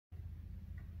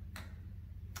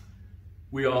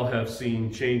We all have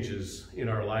seen changes in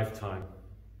our lifetime.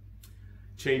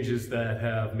 Changes that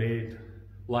have made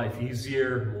life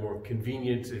easier, more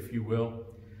convenient, if you will.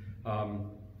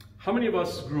 How many of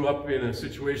us grew up in a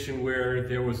situation where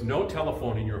there was no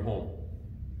telephone in your home?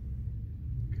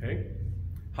 Okay.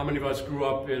 How many of us grew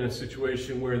up in a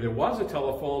situation where there was a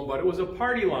telephone, but it was a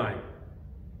party line?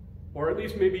 Or at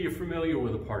least maybe you're familiar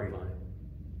with a party line.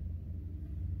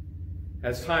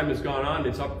 As time has gone on,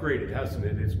 it's upgraded, hasn't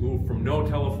it? It's moved from no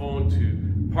telephone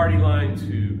to party line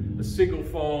to a single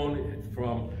phone,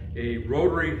 from a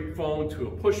rotary phone to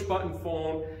a push button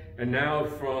phone, and now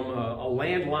from a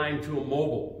landline to a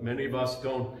mobile. Many of us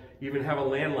don't even have a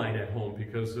landline at home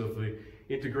because of the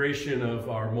integration of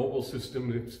our mobile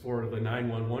system. It's for the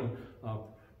 911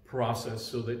 process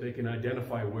so that they can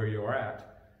identify where you're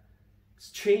at.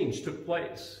 Change took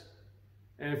place.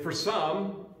 And for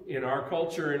some, in our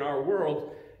culture, in our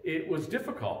world, it was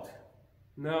difficult.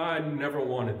 No, I never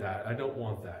wanted that. I don't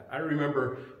want that. I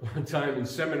remember one time in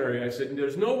seminary, I said,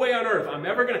 there's no way on earth I'm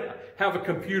ever going to have a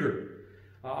computer.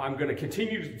 I'm going to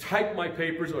continue to type my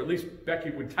papers, or at least Becky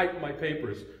would type my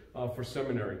papers for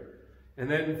seminary. And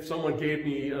then someone gave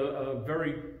me a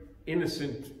very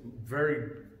innocent,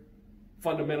 very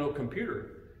fundamental computer,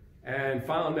 and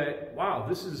found that, wow,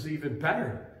 this is even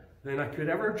better than I could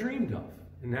ever dreamed of.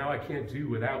 And now I can't do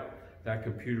without that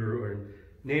computer, or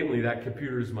namely that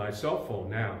computer is my cell phone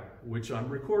now, which I'm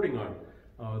recording on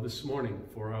this morning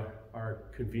for our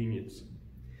convenience.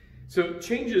 So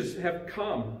changes have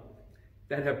come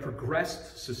that have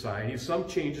progressed society. Some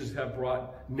changes have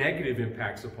brought negative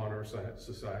impacts upon our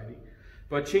society.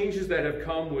 But changes that have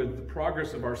come with the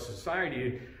progress of our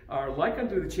society are like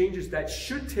unto the changes that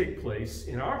should take place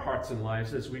in our hearts and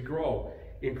lives as we grow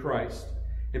in Christ.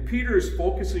 And Peter is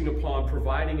focusing upon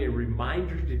providing a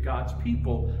reminder to God's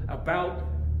people about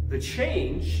the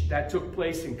change that took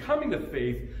place in coming to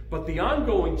faith, but the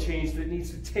ongoing change that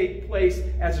needs to take place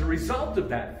as a result of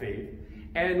that faith.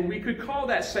 And we could call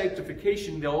that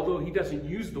sanctification, although he doesn't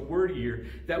use the word here,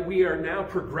 that we are now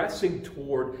progressing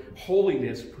toward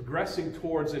holiness, progressing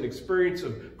towards an experience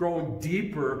of growing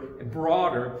deeper and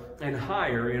broader and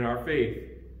higher in our faith.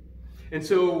 And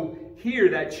so here,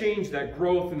 that change, that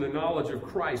growth in the knowledge of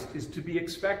Christ is to be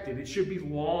expected. It should be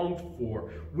longed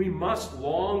for. We must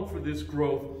long for this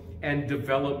growth and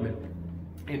development.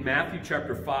 In Matthew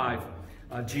chapter 5,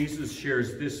 Jesus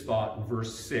shares this thought in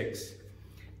verse 6.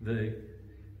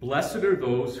 Blessed are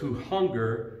those who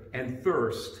hunger and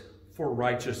thirst for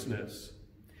righteousness.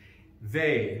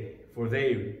 For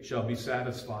they shall be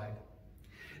satisfied.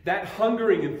 That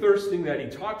hungering and thirsting that he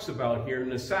talks about here,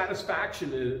 and the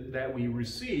satisfaction that we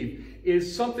receive,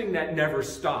 is something that never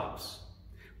stops.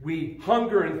 We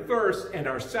hunger and thirst and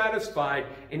are satisfied,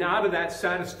 and out of that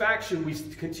satisfaction we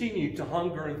continue to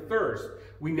hunger and thirst.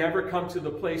 We never come to the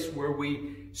place where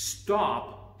we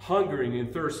stop hungering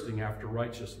and thirsting after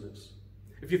righteousness.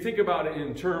 If you think about it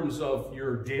in terms of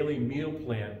your daily meal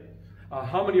plan,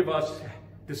 how many of us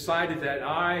decided that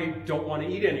I don't want to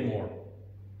eat anymore?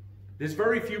 There's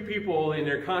very few people in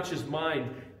their conscious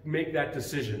mind make that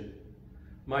decision.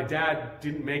 My dad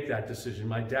didn't make that decision.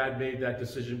 My dad made that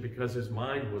decision because his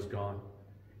mind was gone.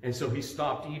 And so he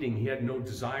stopped eating. He had no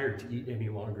desire to eat any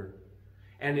longer.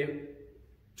 And it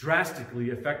drastically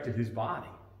affected his body.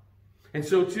 And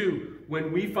so too,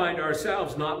 when we find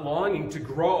ourselves not longing to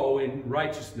grow in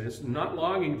righteousness, not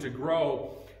longing to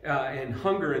grow and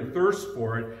hunger and thirst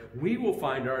for it, we will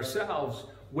find ourselves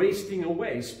wasting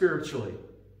away spiritually.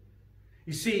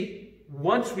 You see,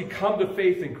 once we come to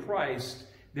faith in Christ,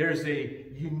 there's a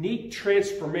unique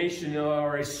transformation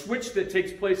or a switch that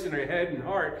takes place in our head and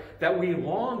heart that we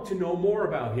long to know more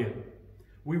about him.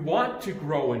 We want to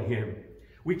grow in him.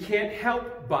 We can't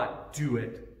help but do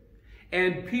it.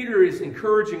 And Peter is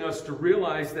encouraging us to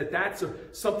realize that that's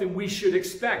something we should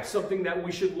expect, something that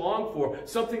we should long for,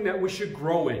 something that we should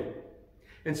grow in.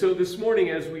 And so this morning,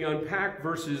 as we unpack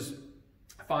verses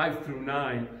 5 through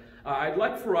 9, I'd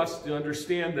like for us to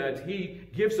understand that he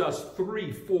gives us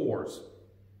 3 fours,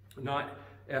 not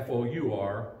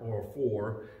F-O-U-R or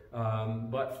four,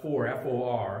 but for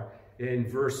F-O-R. In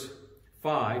verse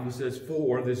 5, he says,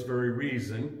 for this very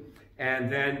reason.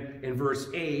 And then in verse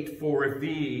 8, for if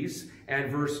these,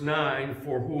 and verse 9,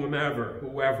 for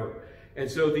whoever. And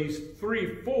so these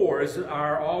 3 fours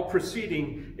are all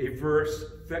preceding a verse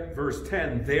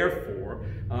 10, therefore,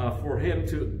 for him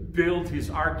to build his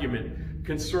argument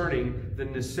concerning the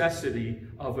necessity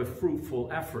of a fruitful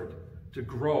effort to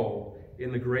grow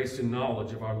in the grace and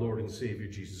knowledge of our Lord and Savior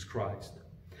Jesus Christ.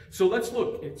 So let's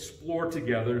explore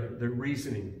together the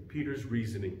reasoning, Peter's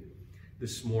reasoning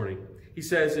this morning. He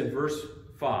says in verse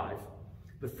 5,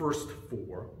 the first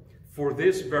 4, For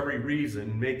this very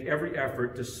reason, make every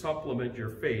effort to supplement your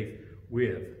faith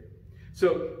with.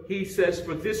 So he says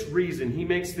for this reason, he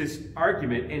makes this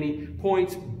argument and he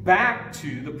points back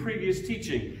to the previous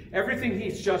teaching. Everything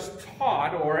he's just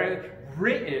taught or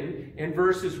written in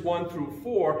verses 1 through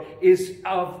 4 is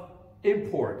of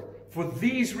import. For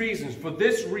these reasons, for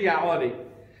this reality,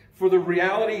 for the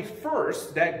reality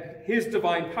first that his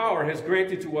divine power has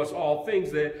granted to us all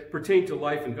things that pertain to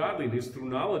life and godliness through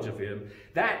knowledge of him.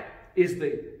 That is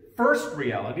the first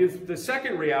reality. The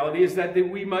second reality is that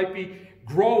we might be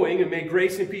growing, and may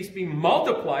grace and peace be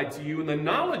multiplied to you in the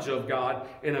knowledge of God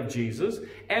and of Jesus,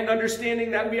 and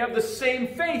understanding that we have the same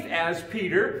faith as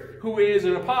Peter, who is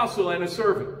an apostle and a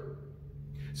servant.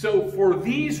 So for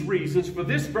these reasons, for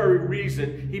this very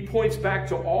reason, he points back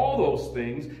to all those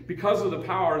things because of the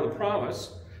power and the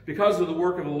promise, because of the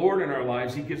work of the Lord in our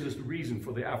lives. He gives us the reason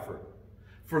for the effort.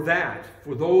 For that,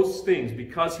 for those things,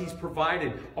 because he's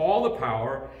provided all the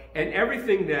power and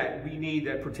everything that we need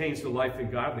that pertains to life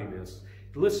and godliness.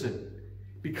 Listen,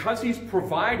 because he's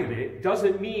provided it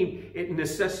doesn't mean it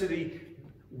necessity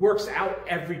works out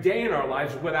every day in our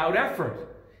lives without effort.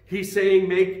 He's saying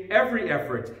make every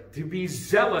effort to be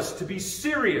zealous, to be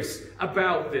serious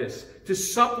about this, to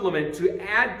supplement, to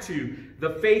add to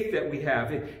the faith that we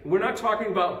have. And we're not talking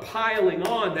about piling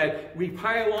on, that we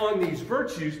pile on these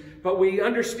virtues, but we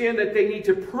understand that they need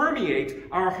to permeate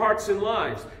our hearts and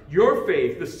lives. Your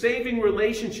faith, the saving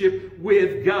relationship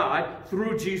with God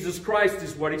through Jesus Christ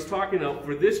is what he's talking about.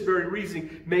 For this very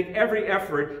reason, make every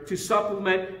effort to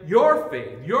supplement your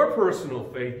faith, your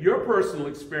personal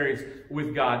experience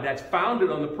with God that's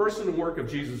founded on the person and work of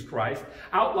Jesus Christ,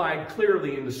 outlined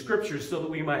clearly in the scriptures so that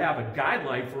we might have a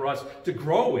guideline for us to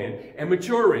grow in and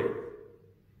mature in.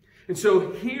 And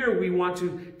so here we want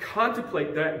to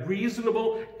contemplate that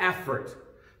reasonable effort,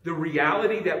 the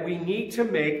reality that we need to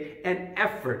make an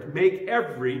effort, make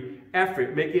every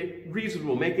effort, make it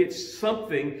reasonable, make it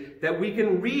something that we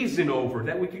can reason over,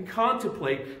 that we can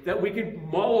contemplate, that we can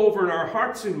mull over in our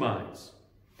hearts and minds.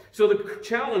 So the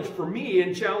challenge for me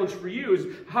and challenge for you is,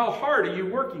 how hard are you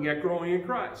working at growing in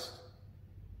Christ?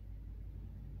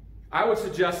 I would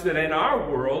suggest that in our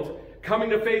world, coming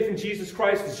to faith in Jesus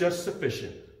Christ is just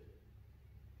sufficient.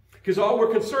 Because all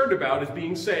we're concerned about is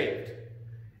being saved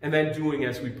and then doing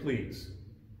as we please.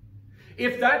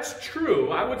 If that's true,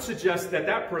 I would suggest that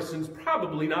that person's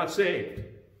probably not saved.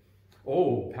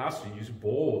 Oh, Pastor, you're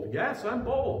bold. Yes, I'm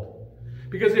bold.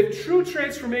 Because if true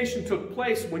transformation took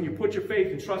place when you put your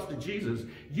faith and trust in Jesus,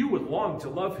 you would long to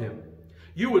love him.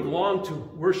 You would long to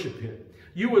worship him.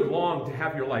 You would long to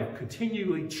have your life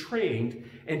continually trained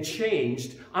and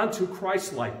changed unto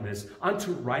Christ-likeness,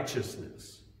 unto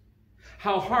righteousness.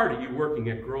 How hard are you working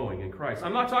at growing in Christ?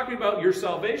 I'm not talking about your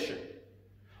salvation.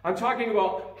 I'm talking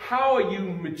about how are you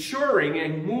maturing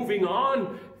and moving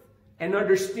on and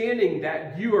understanding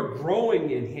that you are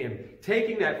growing in him,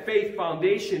 taking that faith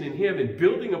foundation in him and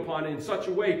building upon it in such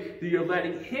a way that you're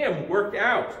letting him work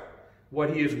out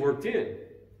what he has worked in.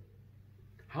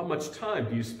 How much time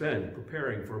do you spend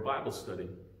preparing for a Bible study?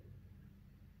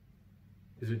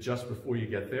 Is it just before you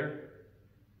get there?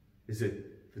 Is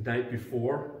it the night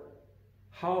before?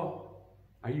 How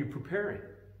are you preparing?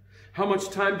 How much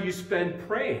time do you spend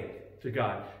praying to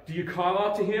God? Do you call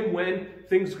out to him when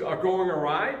things are going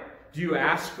awry? Do you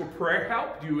ask for prayer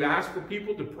help? Do you ask for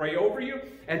people to pray over you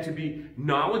and to be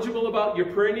knowledgeable about your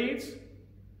prayer needs?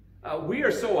 We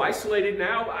are so isolated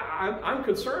now. I'm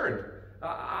concerned.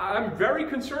 I'm very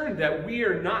concerned that we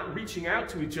are not reaching out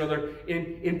to each other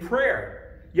in prayer.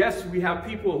 Yes, we have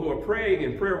people who are praying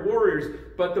and prayer warriors,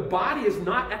 but the body is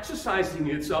not exercising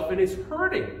itself and it's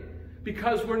hurting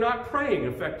because we're not praying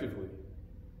effectively.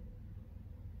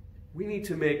 We need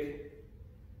to make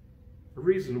a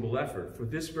reasonable effort. For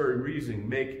this very reason,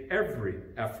 make every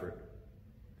effort.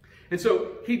 And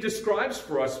so he describes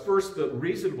for us first the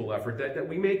reasonable effort, that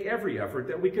we make every effort,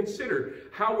 that we consider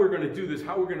how we're going to do this,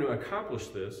 how we're going to accomplish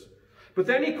this. But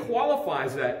then he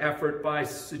qualifies that effort by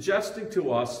suggesting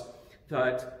to us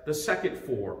that the second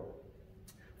four.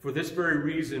 For this very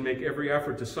reason, make every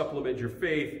effort to supplement your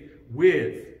faith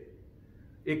with.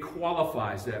 It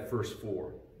qualifies that first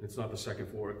four. It's not the second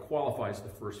four. It qualifies the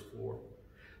first four.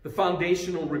 The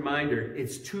foundational reminder,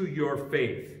 it's to your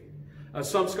faith.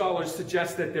 Some scholars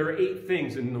suggest that there are 8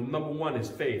 things, and the number 1 is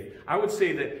faith. I would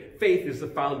say that faith is the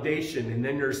foundation, and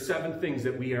then there are 7 things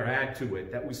that we add to it,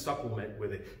 that we supplement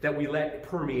with it, that we let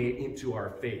permeate into our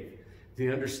faith. The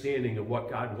understanding of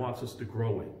what God wants us to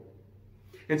grow in.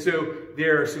 And so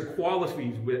there are some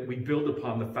qualities that we build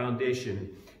upon the foundation.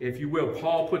 If you will,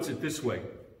 Paul puts it this way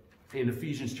in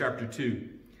Ephesians chapter 2.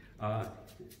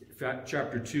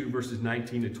 chapter 2, verses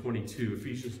 19 to 22.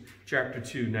 Ephesians chapter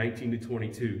 2, 19 to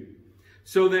 22.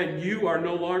 So then you are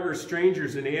no longer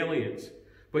strangers and aliens,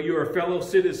 but you are fellow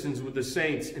citizens with the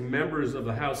saints and members of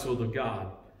the household of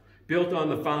God, built on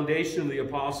the foundation of the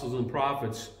apostles and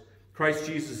prophets, Christ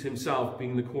Jesus himself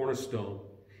being the cornerstone,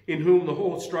 in whom the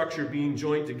whole structure being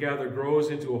joined together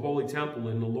grows into a holy temple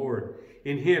in the Lord.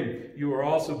 In him you are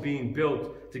also being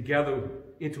built together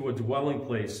into a dwelling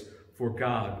place for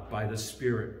God by the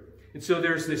Spirit. And so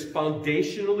there's this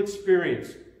foundational experience,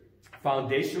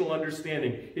 foundational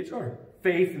understanding. It's our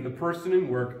faith in the person and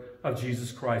work of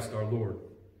Jesus Christ our Lord.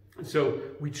 And so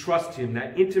we trust him,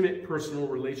 that intimate personal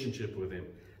relationship with him.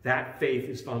 That faith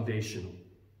is foundational.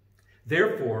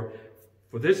 Therefore,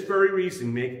 for this very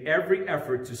reason, make every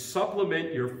effort to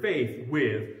supplement your faith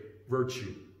with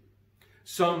virtue.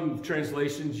 Some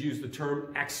translations use the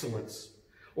term excellence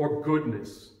or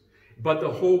goodness, but the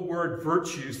whole word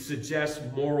virtue suggests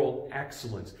moral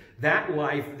excellence. That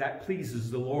life that pleases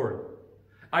the Lord.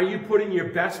 Are you putting your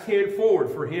best hand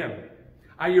forward for him?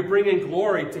 Are you bringing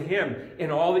glory to him in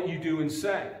all that you do and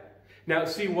say? Now,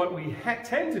 see, what we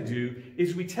tend to do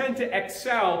is we tend to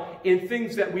excel in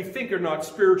things that we think are not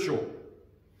spiritual.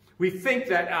 We think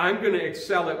that I'm going to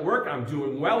excel at work. I'm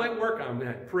doing well at work.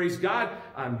 Praise God.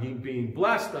 I'm being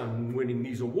blessed. I'm winning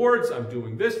these awards. I'm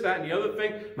doing this, that, and the other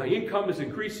thing. My income is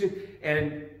increasing.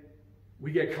 And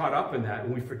we get caught up in that.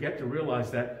 And we forget to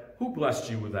realize that who blessed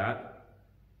you with that?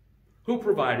 Who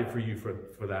provided for you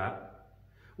for that?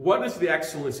 What is the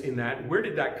excellence in that? Where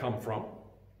did that come from?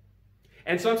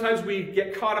 And sometimes we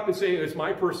get caught up in saying it's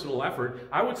my personal effort.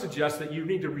 I would suggest that you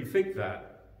need to rethink that.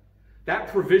 That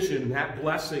provision, that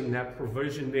blessing, that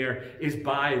provision there is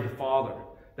by the Father.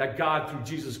 That God, through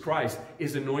Jesus Christ,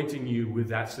 is anointing you with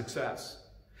that success.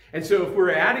 And so if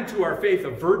we're adding to our faith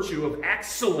a virtue of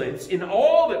excellence in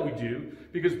all that we do,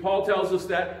 because Paul tells us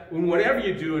that in whatever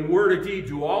you do, in word or deed,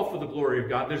 do all for the glory of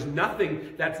God. There's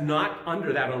nothing that's not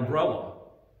under that umbrella.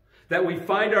 That we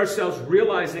find ourselves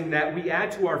realizing that we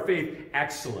add to our faith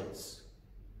excellence.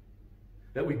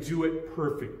 That we do it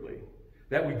perfectly.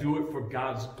 That we do it for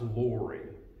God's glory.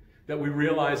 That we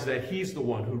realize that he's the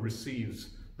one who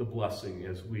receives the blessing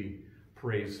as we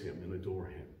praise him and adore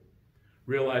him.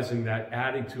 Realizing that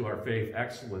adding to our faith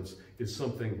excellence is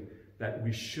something that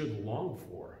we should long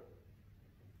for.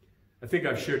 I think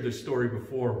I've shared this story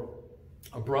before.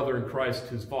 A brother in Christ,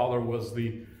 his father was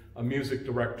a music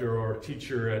director or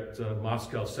teacher at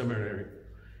Moscow Seminary.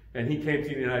 And he came to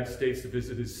the United States to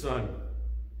visit his son.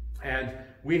 And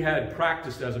we had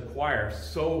practiced as a choir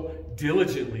so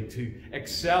diligently to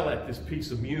excel at this piece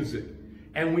of music.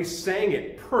 And we sang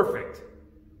it perfect.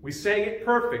 We sang it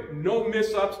perfect. No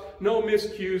miss-ups, no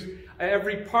miscues.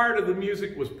 Every part of the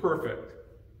music was perfect.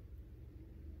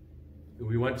 And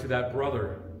we went to that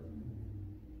brother.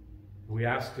 And we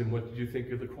asked him, what did you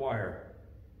think of the choir?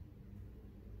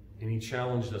 And he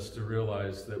challenged us to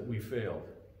realize that we failed.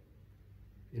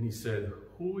 And he said,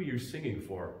 who are you singing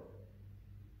for?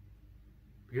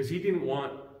 Because he didn't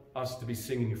want us to be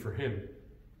singing for him.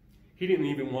 He didn't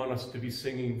even want us to be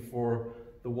singing for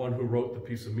the one who wrote the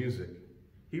piece of music.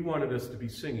 He wanted us to be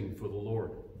singing for the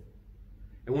Lord.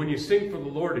 And when you sing for the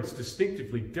Lord, it's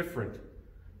distinctively different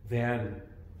than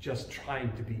just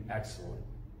trying to be excellent.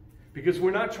 Because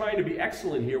we're not trying to be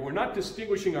excellent here. We're not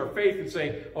distinguishing our faith and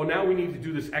saying, oh, now we need to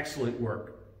do this excellent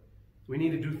work. We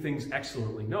need to do things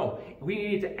excellently. No, we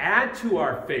need to add to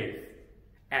our faith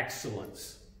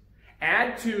excellence.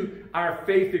 Add to our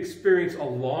faith experience a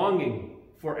longing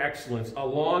for excellence, a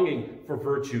longing for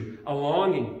virtue, a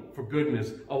longing for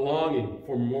goodness, a longing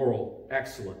for moral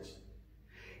excellence.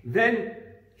 Then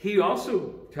he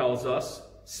also tells us,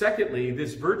 secondly,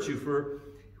 this virtue for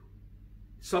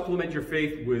supplement your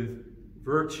faith with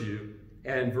virtue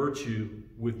and virtue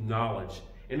with knowledge.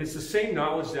 And it's the same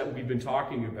knowledge that we've been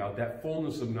talking about, that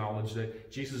fullness of knowledge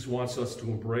that Jesus wants us to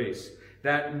embrace.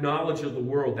 That knowledge of the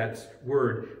world, that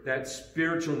word, that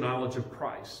spiritual knowledge of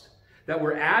Christ. That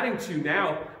we're adding to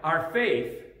now our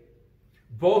faith,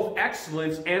 both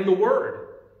excellence and the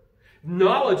word.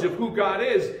 Knowledge of who God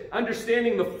is,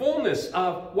 understanding the fullness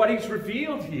of what he's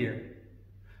revealed here.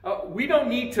 We don't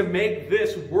need to make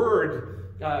this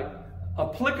word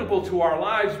applicable to our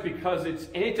lives because it's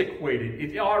antiquated.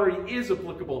 It already is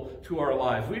applicable to our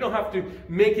lives. We don't have to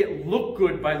make it look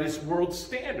good by this world's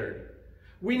standard.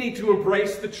 We need to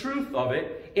embrace the truth of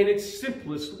it in its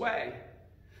simplest way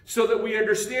so that we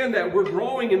understand that we're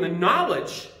growing in the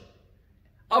knowledge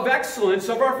of excellence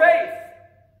of our faith.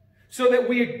 So that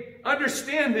we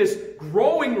understand this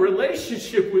growing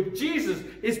relationship with Jesus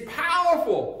is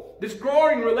powerful. this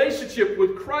growing relationship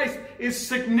with Christ is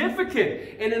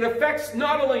significant, and it affects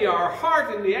not only our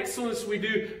heart and the excellence we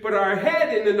do, but our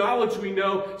head and the knowledge we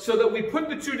know, so that we put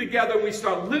the two together and we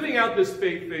start living out this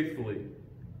faith faithfully.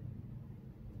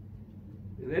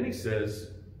 And then he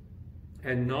says,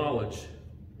 and knowledge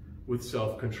with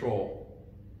self-control.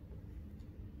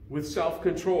 With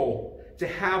self-control, to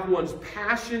have one's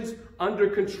passions under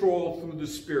control through the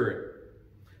Spirit.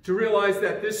 To realize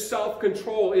that this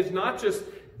self-control is not just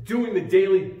doing the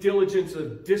daily diligence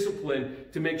of discipline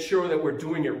to make sure that we're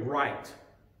doing it right.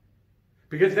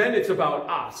 Because then it's about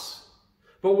us.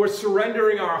 But we're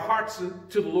surrendering our hearts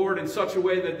to the Lord in such a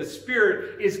way that the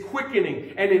Spirit is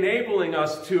quickening and enabling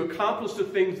us to accomplish the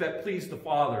things that please the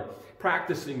Father,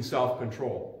 practicing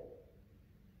self-control.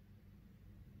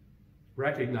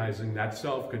 Recognizing that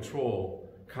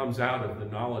self-control comes out of the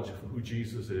knowledge of who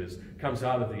Jesus is, comes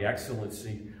out of the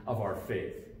excellency of our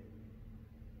faith.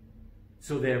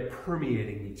 So they're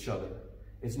permeating each other.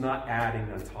 It's not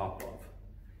adding on top of.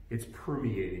 It's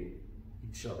permeating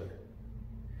each other.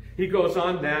 He goes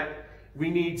on that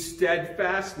we need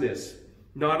steadfastness.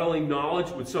 Not only knowledge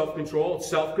with self-control,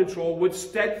 self-control with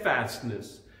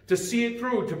steadfastness. To see it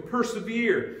through, to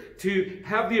persevere, to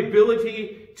have the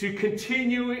ability to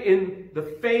continue in the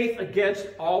faith against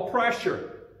all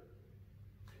pressure.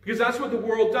 Because that's what the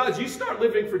world does. You start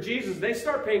living for Jesus, they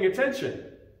start paying attention.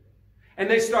 And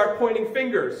they start pointing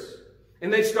fingers.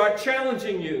 And they start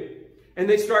challenging you. And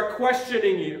they start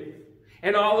questioning you.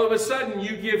 And all of a sudden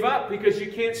you give up because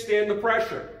you can't stand the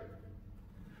pressure.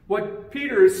 What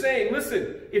Peter is saying,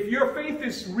 listen, if your faith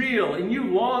is real and you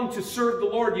long to serve the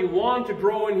Lord, you long to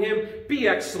grow in Him, be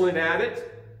excellent at it.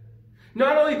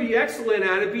 Not only be excellent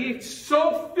at it, be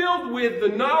so filled with the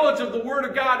knowledge of the Word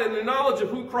of God and the knowledge of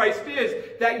who Christ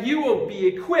is that you will be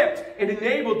equipped and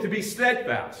enabled to be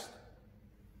steadfast,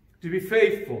 to be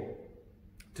faithful,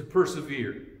 to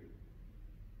persevere.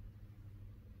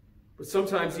 But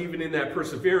sometimes even in that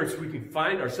perseverance, we can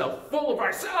find ourselves full of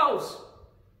ourselves.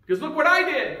 Because look what I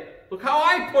did. Look how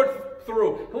I put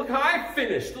through. Look how I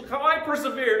finished. Look how I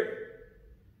persevered.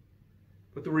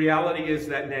 But the reality is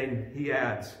that then he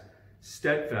adds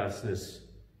steadfastness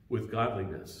with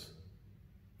godliness.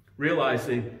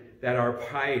 Realizing that our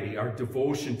piety, our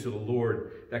devotion to the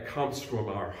Lord that comes from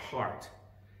our heart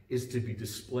is to be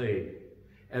displayed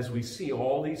as we see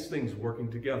all these things working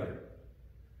together.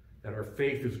 That our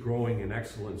faith is growing in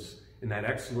excellence, and that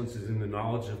excellence is in the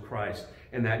knowledge of Christ,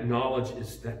 and that knowledge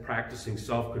is that practicing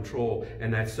self-control,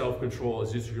 and that self-control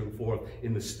is issuing forth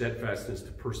in the steadfastness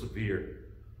to persevere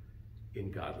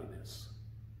in godliness.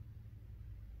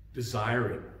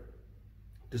 Desiring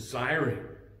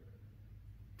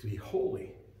to be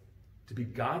holy, to be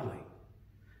godly,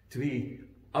 to be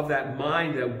of that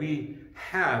mind that we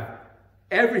have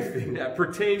everything that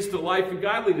pertains to life and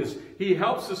godliness. He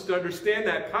helps us to understand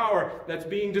that power that's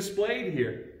being displayed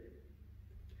here.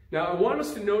 Now, I want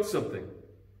us to note something.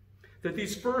 That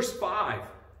these first five,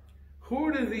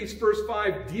 who do these first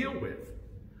five deal with?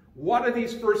 What are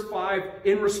these first five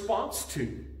in response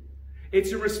to?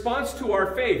 It's in response to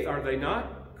our faith, are they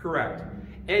not? Correct.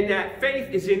 And that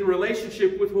faith is in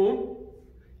relationship with whom?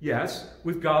 Yes,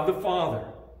 with God the Father,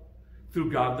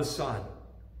 through God the Son,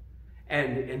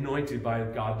 and anointed by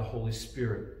God the Holy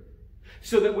Spirit.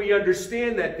 So that we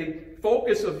understand that the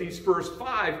focus of these first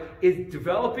five is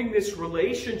developing this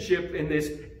relationship and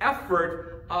this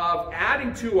effort of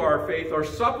adding to our faith or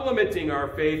supplementing our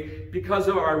faith because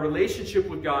of our relationship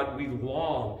with God. We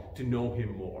long to know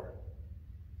Him more.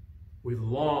 We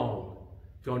long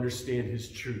to understand His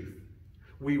truth.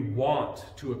 We want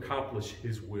to accomplish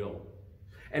His will.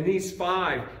 And these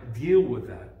five deal with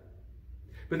that.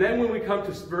 But then when we come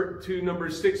to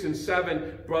numbers 6 and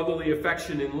 7, brotherly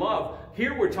affection and love,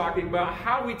 here we're talking about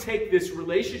how we take this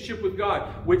relationship with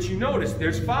God, which you notice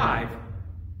there's five,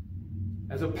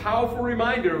 as a powerful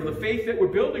reminder of the faith that we're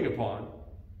building upon.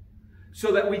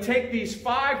 So that we take these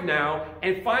five now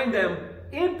and find them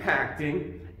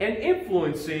impacting and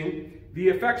influencing the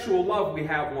effectual love we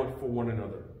have one for one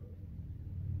another.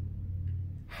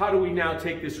 How do we now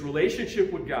take this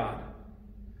relationship with God,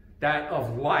 that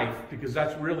of life, because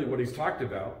that's really what he's talked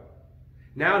about.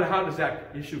 Now, how does that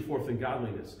issue forth in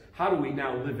godliness? How do we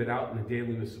now live it out in the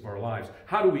dailiness of our lives?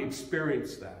 How do we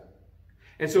experience that?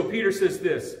 And so Peter says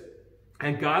this,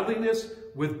 and godliness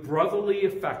with brotherly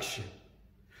affection.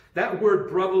 That word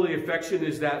brotherly affection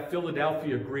is that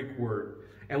Philadelphia Greek word.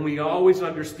 And we always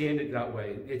understand it that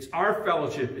way. It's our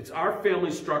fellowship. It's our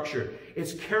family structure.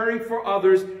 It's caring for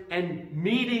others and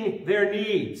meeting their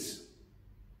needs.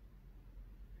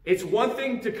 It's one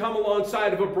thing to come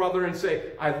alongside of a brother and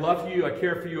say, I love you, I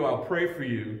care for you, I'll pray for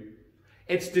you.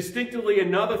 It's distinctively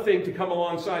another thing to come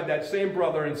alongside that same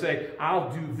brother and say,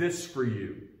 I'll do this for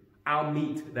you. I'll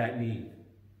meet that need.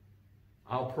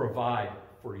 I'll provide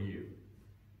for you.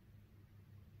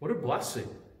 What a blessing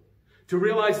to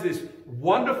realize this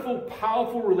wonderful,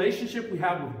 powerful relationship we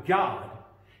have with God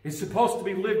is supposed to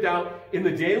be lived out in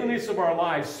the dailiness of our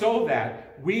lives so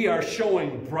that we are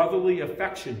showing brotherly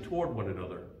affection toward one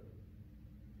another.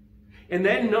 And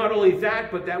then not only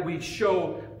that, but that we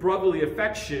show brotherly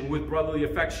affection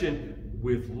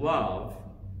with love,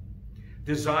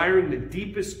 desiring the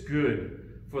deepest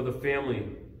good for the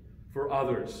family, for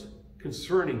others,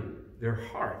 concerning their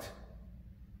heart.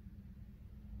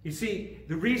 You see,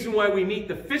 the reason why we meet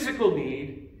the physical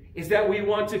need is that we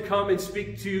want to come and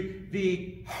speak to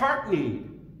the heart need.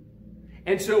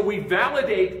 And so we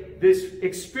validate this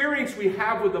experience we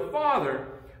have with the Father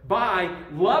by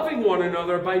loving one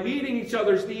another, by meeting each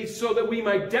other's needs, so that we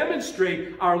might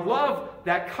demonstrate our love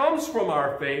that comes from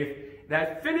our faith,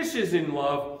 that finishes in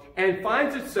love, and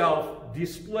finds itself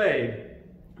displayed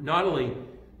not only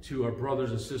to our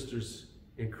brothers and sisters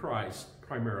in Christ,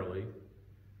 primarily,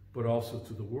 but also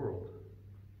to the world.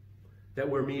 That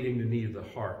we're meeting the need of the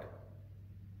heart.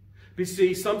 But you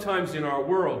see, sometimes in our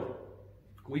world,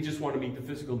 we just want to meet the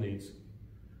physical needs.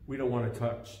 We don't want to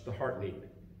touch the heart need.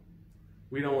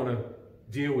 We don't want to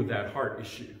deal with that heart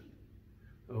issue.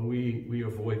 We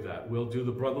avoid that. We'll do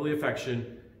the brotherly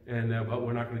affection, but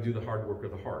we're not going to do the hard work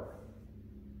of the heart.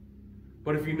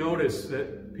 But if you notice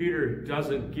that Peter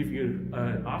doesn't give you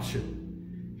an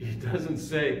option. He doesn't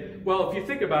say, well, if you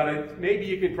think about it, maybe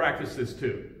you can practice this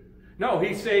too. No,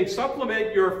 he's saying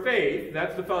supplement your faith,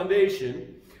 that's the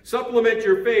foundation. Supplement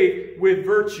your faith with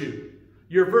virtue.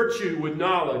 Your virtue with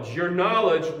knowledge, your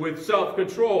knowledge with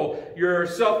self-control, your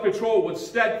self-control with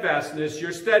steadfastness,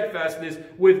 your steadfastness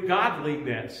with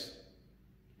godliness.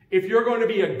 If you're going to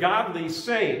be a godly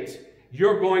saint,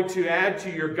 you're going to add to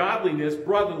your godliness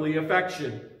brotherly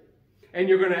affection. And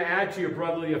you're going to add to your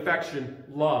brotherly affection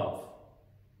love.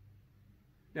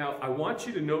 Now, I want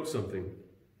you to note something.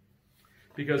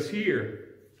 Because here,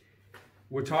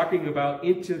 we're talking about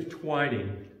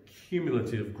intertwining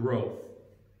cumulative growth.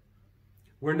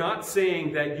 We're not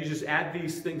saying that you just add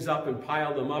these things up and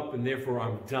pile them up and therefore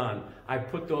I'm done. I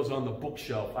put those on the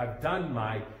bookshelf. I've done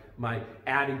my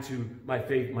adding to my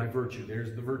faith, my virtue.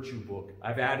 There's the virtue book.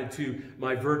 I've added to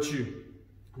my virtue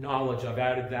knowledge. I've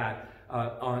added that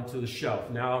onto the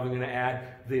shelf. Now I'm going to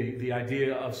add the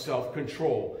idea of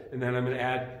self-control. And then I'm going to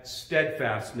add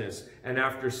steadfastness. And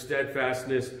after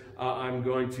steadfastness, I'm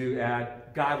going to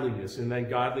add godliness. And then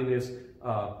godliness,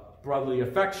 brotherly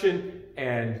affection,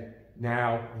 and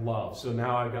now love. So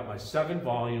now I've got my 7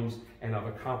 volumes and I've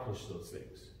accomplished those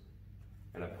things.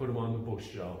 And I put them on the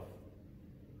bookshelf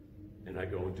and I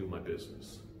go and do my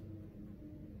business.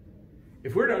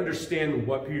 If we're to understand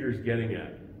what Peter's getting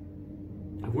at,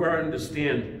 if we're to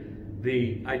understand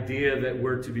the idea that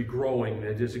we're to be growing,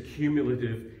 that there's a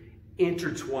cumulative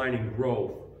intertwining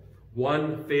growth,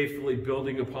 one faithfully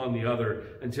building upon the other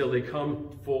until they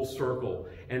come full circle.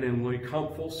 And then when we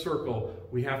come full circle,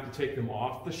 we have to take them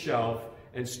off the shelf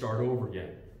and start over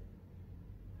again.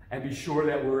 And be sure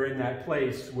that we're in that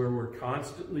place where we're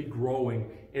constantly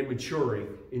growing and maturing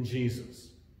in Jesus.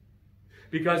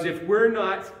 Because if we're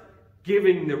not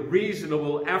giving the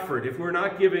reasonable effort, if we're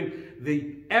not giving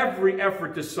every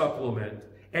effort to supplement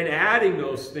and adding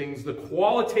those things, the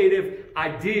qualitative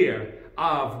idea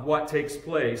of what takes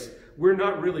place, we're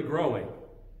not really growing.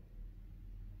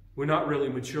 We're not really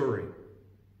maturing.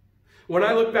 When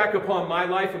I look back upon my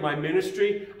life and my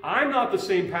ministry, I'm not the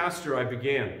same pastor I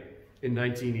began in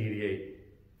 1988.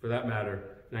 For that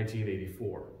matter,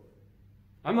 1984.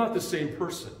 I'm not the same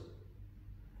person.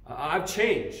 I've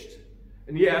changed.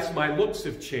 And yes, my looks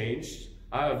have changed.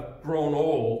 I've grown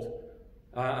old.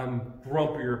 I'm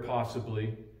grumpier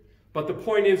possibly. But the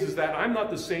point is that I'm not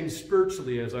the same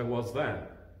spiritually as I was then.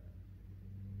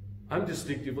 I'm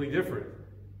distinctively different.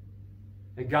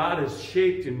 And God has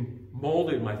shaped and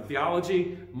molded my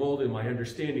theology, molded my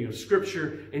understanding of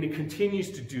Scripture, and He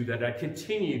continues to do that. I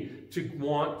continue to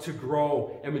want to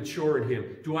grow and mature in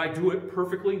Him. Do I do it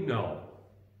perfectly? No.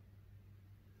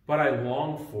 But I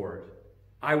long for it.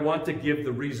 I want to give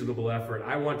the reasonable effort.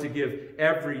 I want to give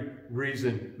every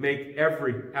reason, make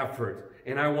every effort.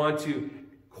 And I want to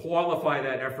qualify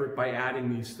that effort by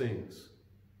adding these things.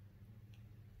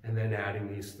 And then adding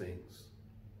these things.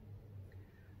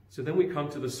 So then we come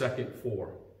to the second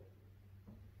 4.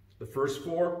 The first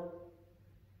 4,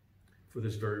 for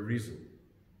this very reason.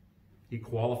 He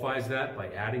qualifies that by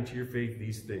adding to your faith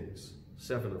these things.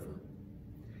 7 of them.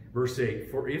 Verse 8,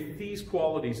 for if these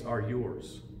qualities are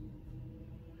yours.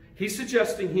 He's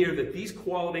suggesting here that these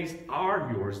qualities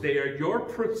are yours. They are your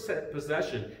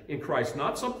possession in Christ,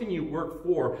 not something you work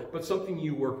for, but something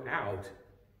you work out.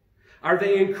 Are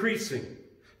they increasing?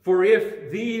 For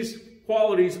if these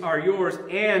qualities are yours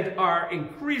and are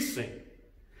increasing,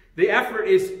 the effort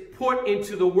is put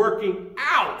into the working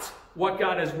out what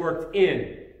God has worked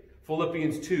in.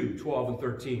 Philippians 2, 12 and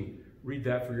 13. Read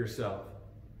that for yourself.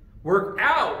 Work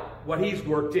out what he's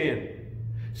worked in.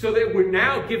 So that we're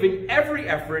now giving every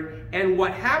effort, and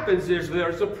what happens is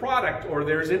there's a product or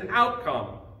there's an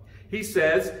outcome. He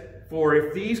says, for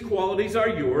if these qualities are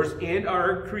yours and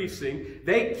are increasing,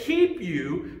 they keep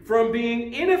you from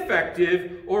being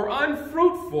ineffective or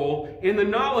unfruitful in the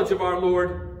knowledge of our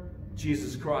Lord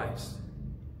Jesus Christ.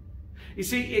 You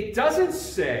see, it doesn't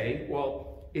say,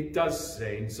 well, it does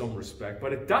say in some respect,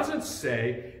 but it doesn't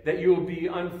say that you will be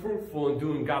unfruitful in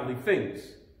doing godly things.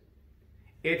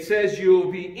 It says you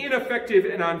will be ineffective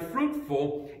and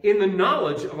unfruitful in the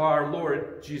knowledge of our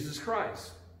Lord Jesus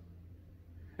Christ.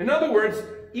 In other words,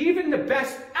 even the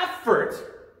best effort,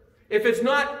 if it's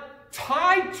not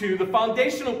tied to the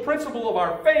foundational principle of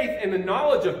our faith and the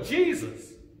knowledge of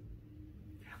Jesus,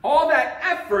 all that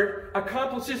effort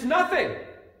accomplishes nothing.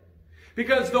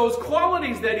 Because those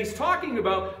qualities that he's talking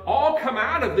about all come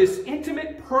out of this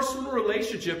intimate personal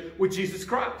relationship with Jesus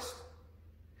Christ.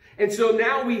 And so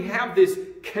now we have this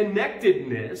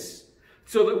connectedness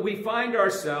so that we find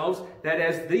ourselves that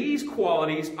as these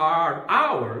qualities are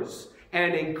ours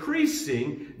and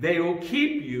increasing, they will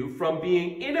keep you from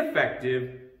being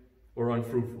ineffective or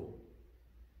unfruitful.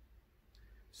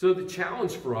 So the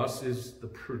challenge for us is the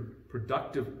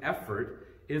productive effort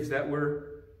is that we're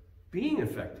being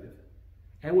effective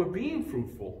and we're being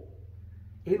fruitful.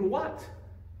 In what?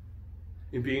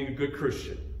 In being a good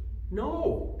Christian.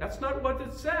 No, that's not what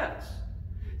it says.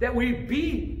 That we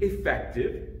be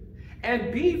effective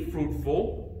and be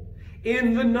fruitful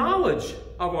in the knowledge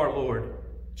of our Lord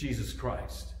Jesus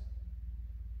Christ.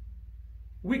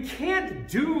 We can't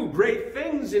do great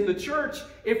things in the church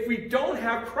if we don't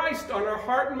have Christ on our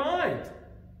heart and mind.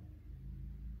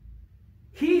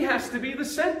 He has to be the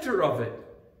center of it.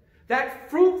 That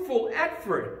fruitful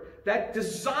effort, that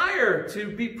desire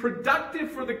to be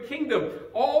productive for the kingdom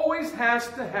always has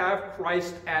to have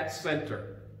Christ at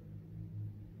center.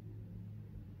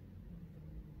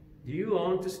 Do you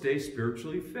long to stay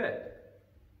spiritually fit?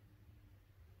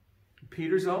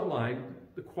 Peter's outlined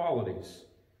the qualities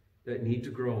that need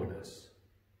to grow in us.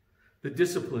 The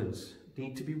disciplines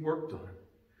need to be worked on.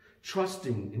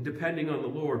 Trusting and depending on the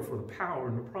Lord for the power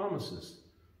and the promises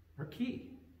are key.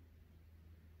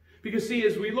 Because see,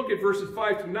 as we look at verses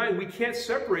 5 through 9, we can't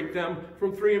separate them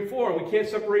from 3 and 4. We can't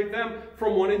separate them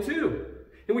from 1 and 2.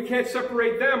 And we can't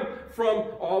separate them from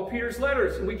all Peter's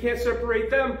letters. And we can't separate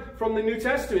them from the New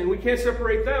Testament. And we can't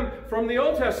separate them from the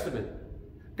Old Testament.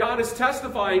 God is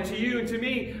testifying to you and to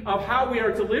me of how we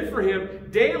are to live for him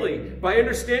daily by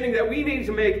understanding that we need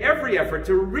to make every effort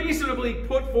to reasonably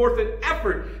put forth an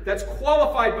effort that's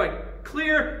qualified by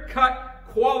clear-cut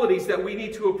qualities that we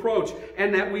need to approach,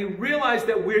 and that we realize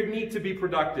that we need to be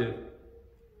productive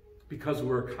because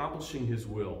we're accomplishing his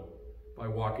will by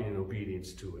walking in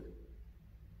obedience to it.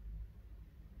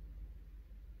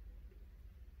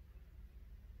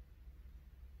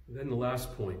 And then the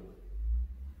last point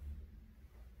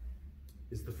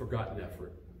is the forgotten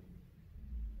effort.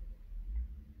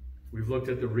 We've looked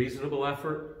at the reasonable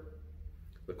effort,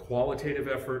 the qualitative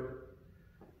effort,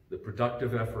 the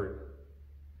productive effort,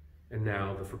 and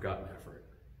now the forgotten effort.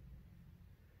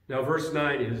 Now verse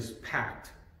 9 is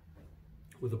packed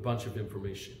with a bunch of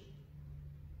information.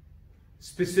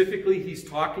 Specifically, he's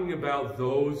talking about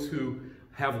those who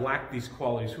have lacked these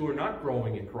qualities, who are not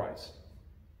growing in Christ.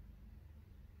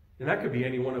 And that could be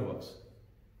any one of us.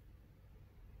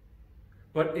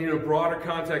 But in a broader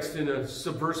context, in a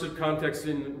subversive context,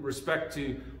 in respect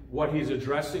to what he's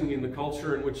addressing in the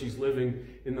culture in which he's living,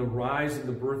 in the rise and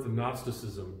the birth of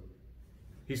Gnosticism,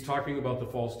 he's talking about the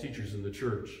false teachers in the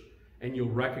church, and you'll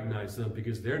recognize them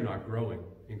because they're not growing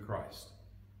in Christ.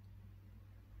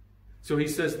 So he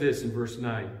says this in verse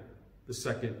 9, the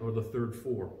second or the third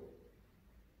four.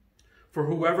 For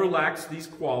whoever lacks these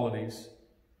qualities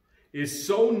is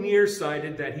so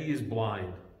nearsighted that he is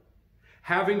blind,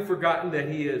 having forgotten that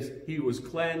he was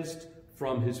cleansed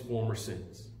from his former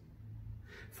sins.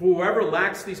 For whoever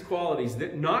lacks these qualities,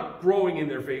 that not growing in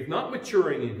their faith, not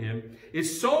maturing in him,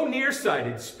 is so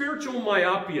nearsighted, spiritual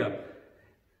myopia,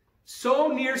 so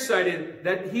nearsighted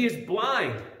that he is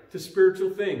blind to spiritual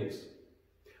things.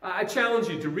 I challenge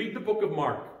you to read the book of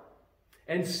Mark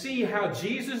and see how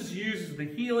Jesus uses the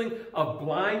healing of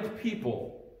blind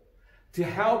people to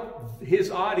help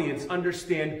his audience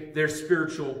understand their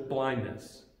spiritual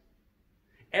blindness.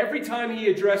 Every time he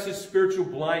addresses spiritual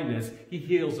blindness, he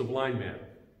heals a blind man.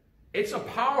 It's a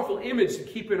powerful image to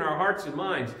keep in our hearts and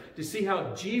minds, to see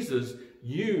how Jesus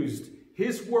used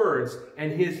his words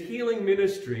and his healing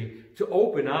ministry to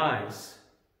open eyes,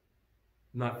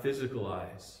 not physical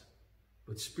eyes,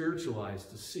 but spiritual eyes,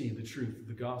 to see the truth of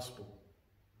the gospel.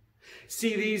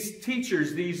 See, these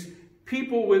teachers, these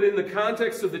people within the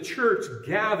context of the church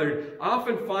gathered,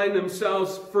 often find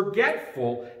themselves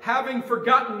forgetful, having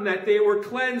forgotten that they were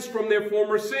cleansed from their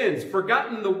former sins,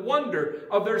 forgotten the wonder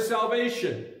of their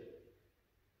salvation.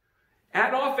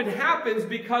 That often happens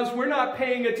because we're not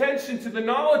paying attention to the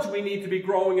knowledge we need to be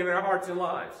growing in our hearts and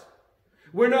lives.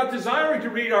 We're not desiring to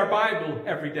read our Bible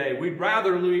every day. We'd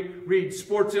rather read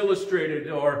Sports Illustrated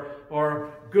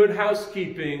or Good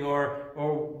Housekeeping or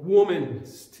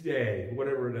Woman's Today,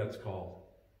 whatever that's called.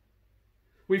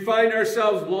 We find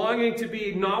ourselves longing to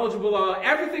be knowledgeable about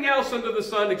everything else under the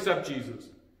sun except Jesus.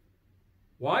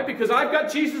 Why? Because I've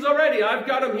got Jesus already. I've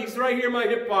got him. He's right here in my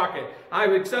hip pocket.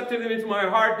 I've accepted him into my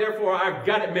heart. Therefore, I've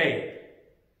got it made.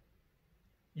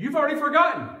 You've already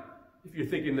forgotten, if you're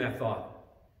thinking that thought.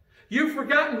 You've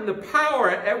forgotten the power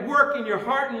at work in your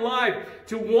heart and life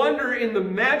to wonder in the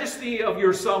majesty of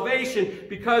your salvation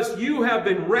because you have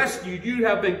been rescued. You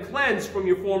have been cleansed from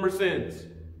your former sins.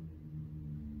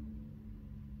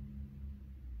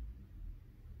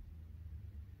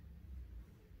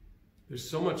 There's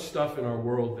so much stuff in our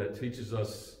world that teaches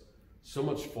us so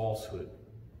much falsehood.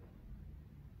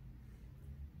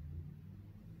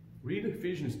 Read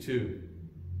Ephesians 2.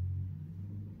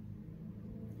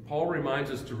 Paul reminds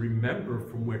us to remember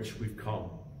from which we've come,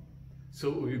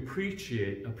 so that we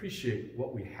appreciate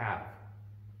what we have.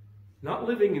 Not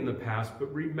living in the past,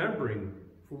 but remembering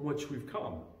from which we've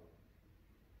come.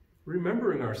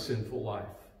 Remembering our sinful life,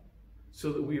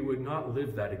 so that we would not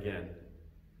live that again.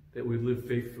 That we live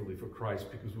faithfully for Christ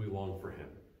because we long for him.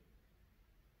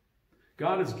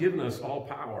 God has given us all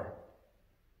power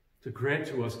to grant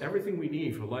to us everything we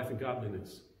need for life and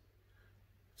godliness.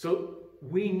 So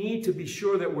we need to be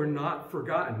sure that we're not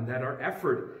forgotten, that our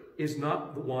effort is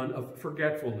not the one of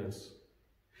forgetfulness.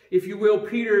 If you will,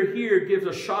 Peter here gives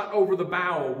a shot over the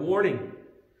bow, a warning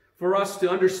for us to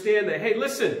understand that, hey,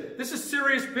 listen, this is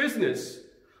serious business.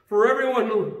 For everyone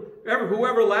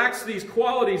whoever lacks these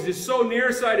qualities is so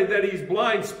nearsighted that he's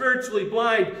blind, spiritually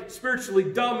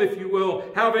dumb, if you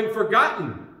will, having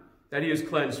forgotten that he is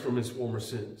cleansed from his former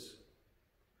sins.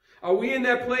 Are we in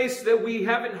that place that we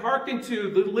haven't hearkened to,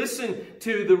 listen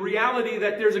to the reality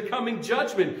that there's a coming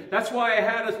judgment? That's why I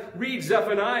had us read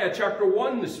Zephaniah chapter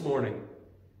 1 this morning.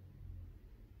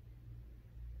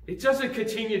 It doesn't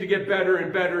continue to get better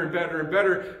and better and better and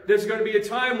better. There's going to be a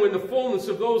time when the fullness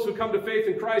of those who come to faith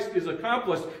in Christ is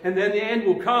accomplished, and then the end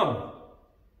will come.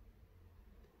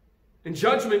 And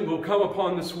judgment will come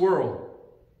upon this world.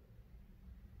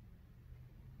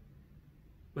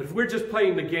 But if we're just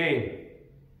playing the game,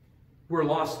 we're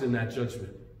lost in that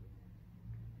judgment.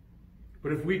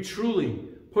 But if we truly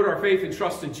put our faith and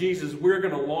trust in Jesus, we're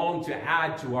going to long to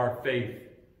add to our faith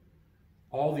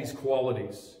all these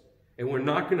qualities. And we're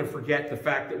not going to forget the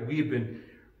fact that we've been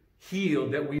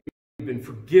healed, that we've been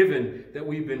forgiven, that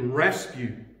we've been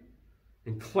rescued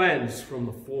and cleansed from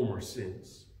the former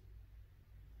sins.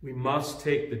 We must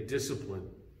take the discipline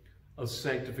of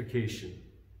sanctification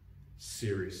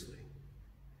seriously.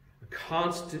 A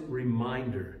constant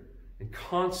reminder and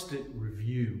constant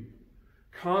review,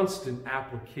 constant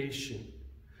application.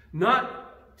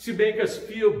 Not to make us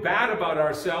feel bad about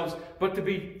ourselves, but to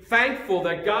be thankful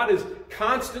that God is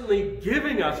constantly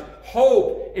giving us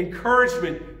hope,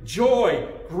 encouragement, joy,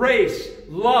 grace,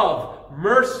 love,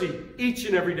 mercy each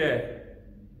and every day.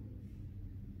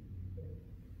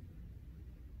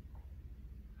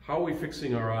 How are we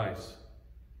fixing our eyes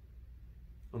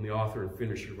on the author and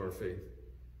finisher of our faith?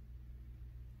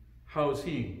 How is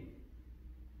he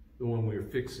the one we are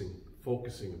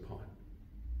focusing upon?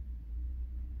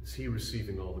 Is he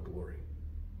receiving all the glory?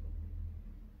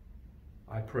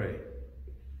 I pray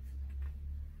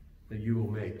that you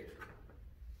will make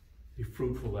a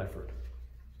fruitful effort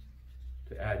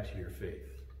to add to your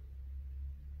faith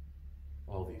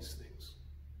all these things.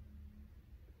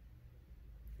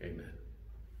 Amen.